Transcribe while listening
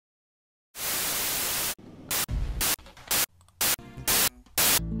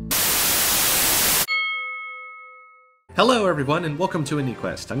Hello everyone and welcome to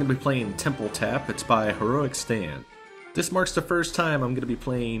IndieQuest. I'm going to be playing Temple Tap. It's by Heroic Stand. This marks the first time I'm going to be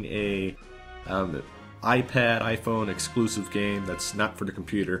playing a iPad, iPhone exclusive game that's not for the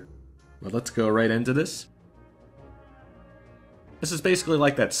computer. But let's go right into this. This is basically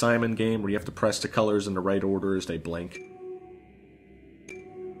like that Simon game where you have to press the colors in the right order as they blink.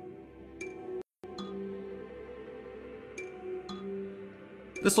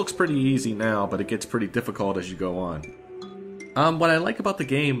 This looks pretty easy now, but it gets pretty difficult as you go on. What I like about the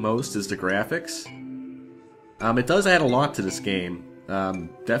game most is the graphics. It does add a lot to this game.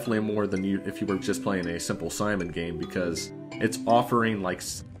 Definitely more than if you were just playing a simple Simon game, because it's offering like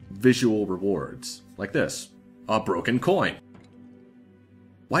visual rewards. Like this. A broken coin.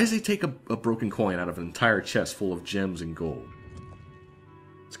 Why does he take a broken coin out of an entire chest full of gems and gold?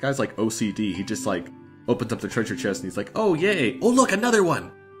 This guy's like OCD. He just like opens up the treasure chest and he's like, oh yay! Oh look, another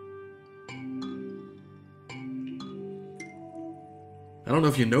one! I don't know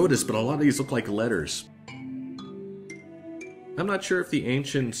if you noticed, but a lot of these look like letters. I'm not sure if the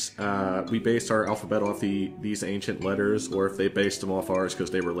ancients, we based our alphabet off these ancient letters, or if they based them off ours because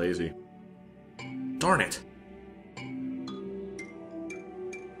they were lazy. Darn it!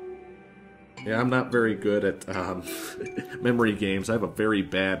 Yeah, I'm not very good at memory games. I have a very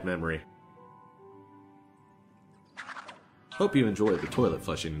bad memory. Hope you enjoyed the toilet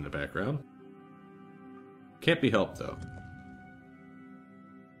flushing in the background. Can't be helped, though.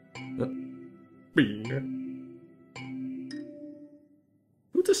 Who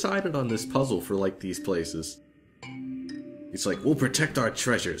decided on this puzzle for, like, these places? It's like, we'll protect our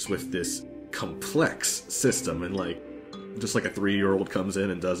treasures with this complex system, and, like, just like a 3-year-old comes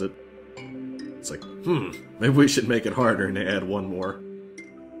in and does it. It's like, maybe we should make it harder and add one more.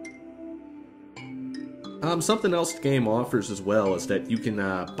 Something else the game offers as well is that you can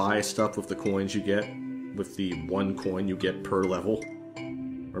buy stuff with the coins you get, with the 1 coin you get per level.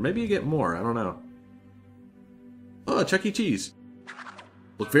 Or maybe you get more, I don't know. Oh, Chuck E. Cheese.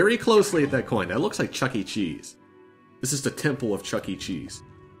 Look very closely at that coin. That looks like Chuck E. Cheese. This is the temple of Chuck E. Cheese.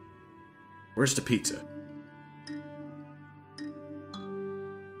 Where's the pizza?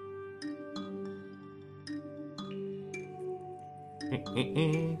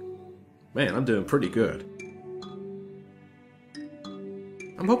 Man, I'm doing pretty good.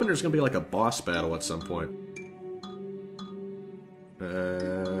 I'm hoping there's gonna be like a boss battle at some point.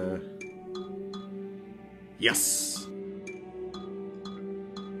 Yes!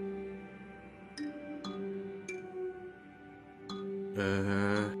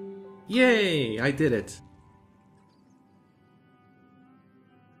 Yay! I did it!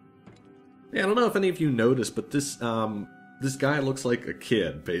 Yeah, I don't know if any of you noticed, but this guy looks like a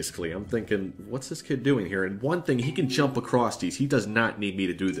kid, basically. I'm thinking, what's this kid doing here? And one thing, he can jump across these. He does not need me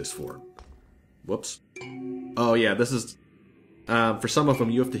to do this for him. Whoops. Oh yeah, this is... for some of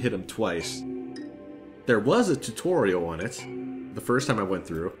them, you have to hit him twice. There was a tutorial on it, the first time I went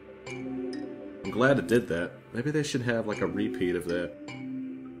through. I'm glad it did that. Maybe they should have, like, a repeat of that.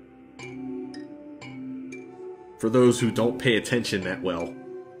 For those who don't pay attention that well.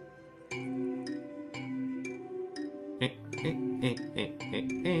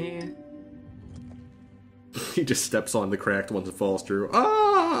 He just steps on the cracked ones and falls through.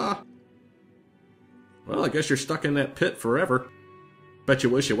 Ah! Well, I guess you're stuck in that pit forever. Bet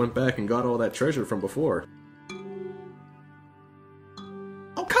you wish you went back and got all that treasure from before.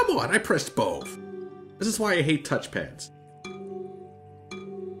 Oh, come on! I pressed both! This is why I hate touchpads.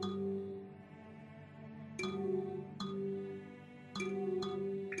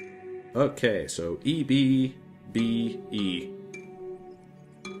 Okay, so E, B, B, E.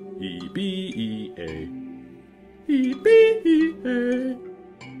 E, B, E, A. E, B, E, A.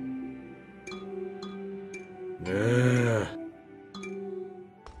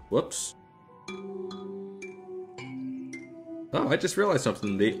 Whoops. Oh, I just realized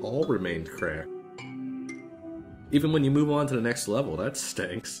something. They all remained cracked. Even when you move on to the next level, that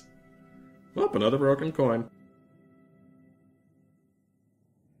stinks. Oh, another broken coin.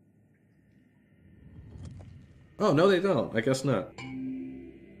 Oh, no they don't. I guess not.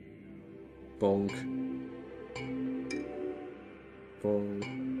 Bonk. Bonk.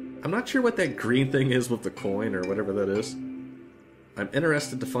 I'm not sure what that green thing is with the coin, or whatever that is. I'm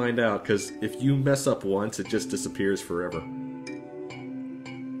interested to find out, because if you mess up once, it just disappears forever.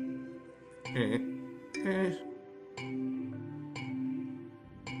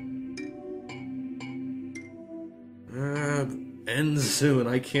 Ends soon.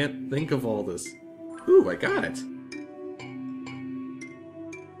 I can't think of all this. Ooh, I got it.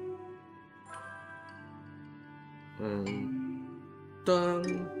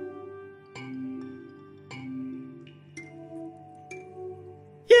 Done.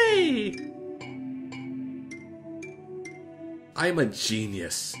 I'm a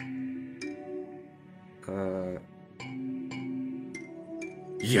genius.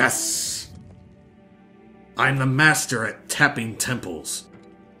 Yes! I'm the master at tapping temples.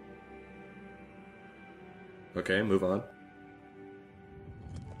 Okay, move on.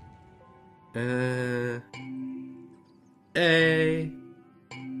 A, B,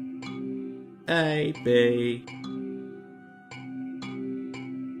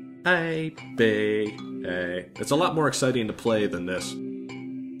 A, B, A. It's a lot more exciting to play than this.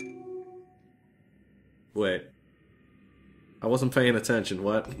 Wait. I wasn't paying attention,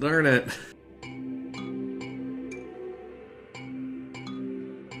 what? Darn it.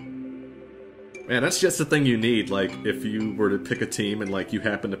 Man, that's just the thing you need, like, if you were to pick a team and, like, you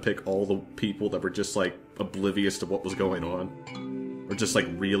happen to pick all the people that were just, like, oblivious to what was going on. Or just, like,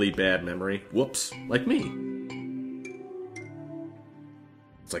 really bad memory. Whoops. Like me.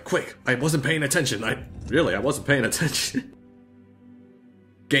 It's like, quick! I wasn't paying attention! I wasn't paying attention.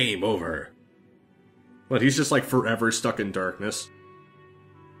 Game over. But he's just, like, forever stuck in darkness.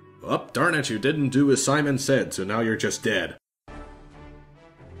 Oh, darn it, you didn't do as Simon said, so now you're just dead.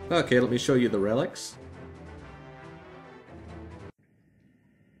 Okay, let me show you the relics.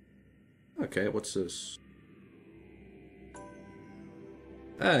 Okay, what's this?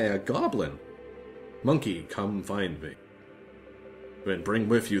 Hey, a goblin. Monkey, come find me. And bring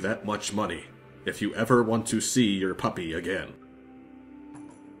with you that much money, if you ever want to see your puppy again.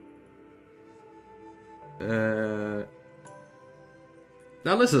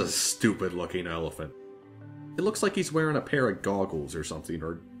 Now this is a stupid looking elephant. It looks like he's wearing a pair of goggles or something,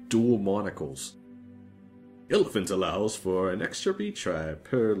 or dual monocles. Elephant allows for an extra retry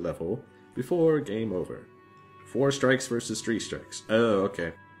per level before game over. 4 strikes versus 3 strikes. Oh,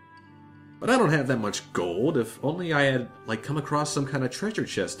 okay. But I don't have that much gold. If only I had, like, come across some kind of treasure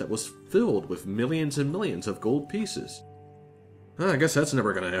chest that was filled with millions and millions of gold pieces. I guess that's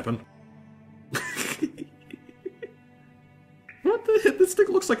never gonna happen. What the? This thing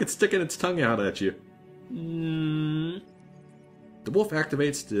looks like it's sticking its tongue out at you. The wolf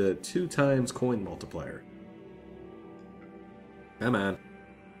activates the 2 times coin multiplier. Come on.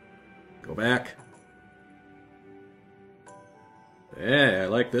 Go back. Yeah, I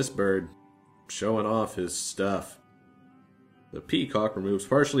like this bird. Showing off his stuff. The peacock removes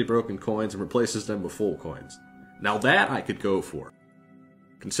partially broken coins and replaces them with full coins. Now that I could go for.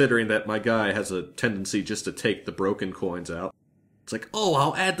 Considering that my guy has a tendency just to take the broken coins out. It's like, oh,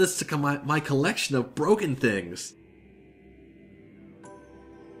 I'll add this to my collection of broken things.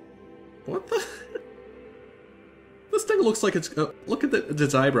 What the? This thing looks like it's... look at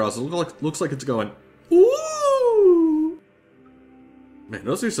its eyebrows. It looks like it's going, ooh! Man,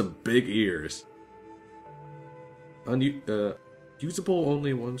 those are some big ears. Usable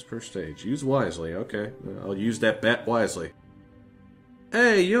only once per stage. Use wisely. Okay, I'll use that bat wisely.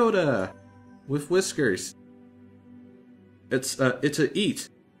 Hey, Yoda! With whiskers. It's a eat.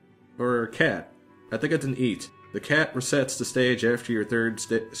 Or cat. I think it's an eat. The cat resets the stage after your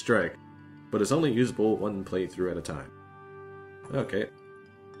 3rd strike, but is only usable 1 playthrough at a time. Okay.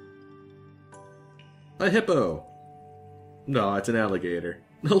 A hippo! No, it's an alligator.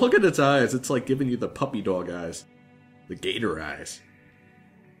 Look at its eyes, it's like giving you the puppy dog eyes. The gator eyes.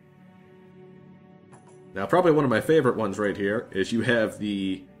 Now, probably one of my favorite ones right here is you have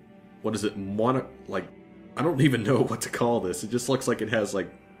the... what is it? Like, I don't even know what to call this. It just looks like it has, like,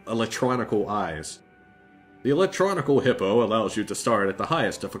 electronical eyes. The electronical hippo allows you to start at the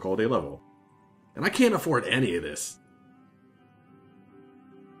highest difficulty level. And I can't afford any of this.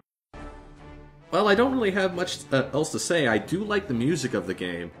 Well, I don't really have much else to say. I do like the music of the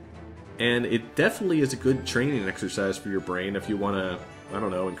game. And it definitely is a good training exercise for your brain if you want to, I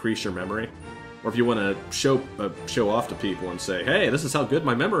don't know, increase your memory. Or if you want to show off to people and say, hey, this is how good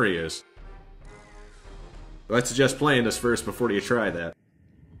my memory is. I'd suggest playing this first before you try that.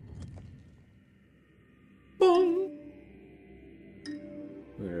 Boom!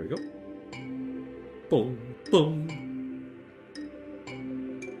 There we go. Boom, boom.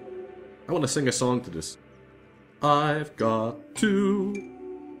 I want to sing a song to this. I've got to pee.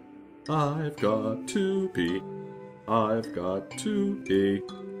 I've got to pee. I've got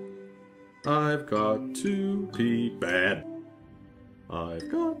to pee bad.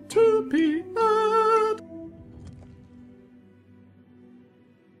 I've got to pee bad.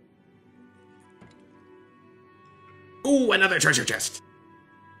 Ooh, another treasure chest!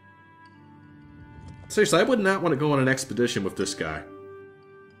 Seriously, I would not want to go on an expedition with this guy.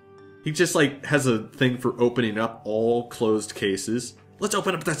 He just, like, has a thing for opening up all closed cases. Let's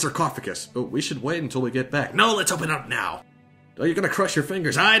open up that sarcophagus. Oh, we should wait until we get back. No, let's open up now. Oh, you're gonna crush your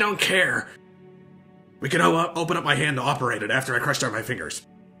fingers. I don't care. We can open up my hand to operate it after I crushed out my fingers.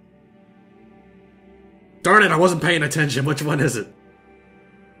 Darn it, I wasn't paying attention. Which one is it?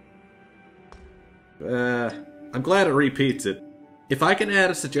 I'm glad it repeats it. If I can add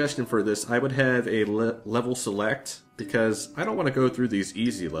a suggestion for this, I would have a level select, because I don't want to go through these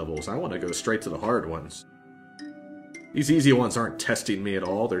easy levels. I want to go straight to the hard ones. These easy ones aren't testing me at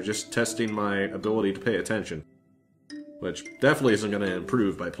all. They're just testing my ability to pay attention. Which definitely isn't going to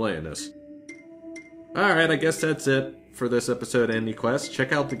improve by playing this. Alright, I guess that's it for this episode of Indie Quest.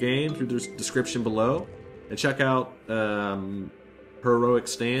 Check out the game through the description below. And check out Heroic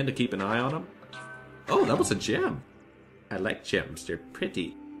Stand to keep an eye on them. Oh, that was a gem. I like gems. They're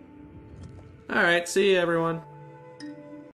pretty. Alright, see you everyone.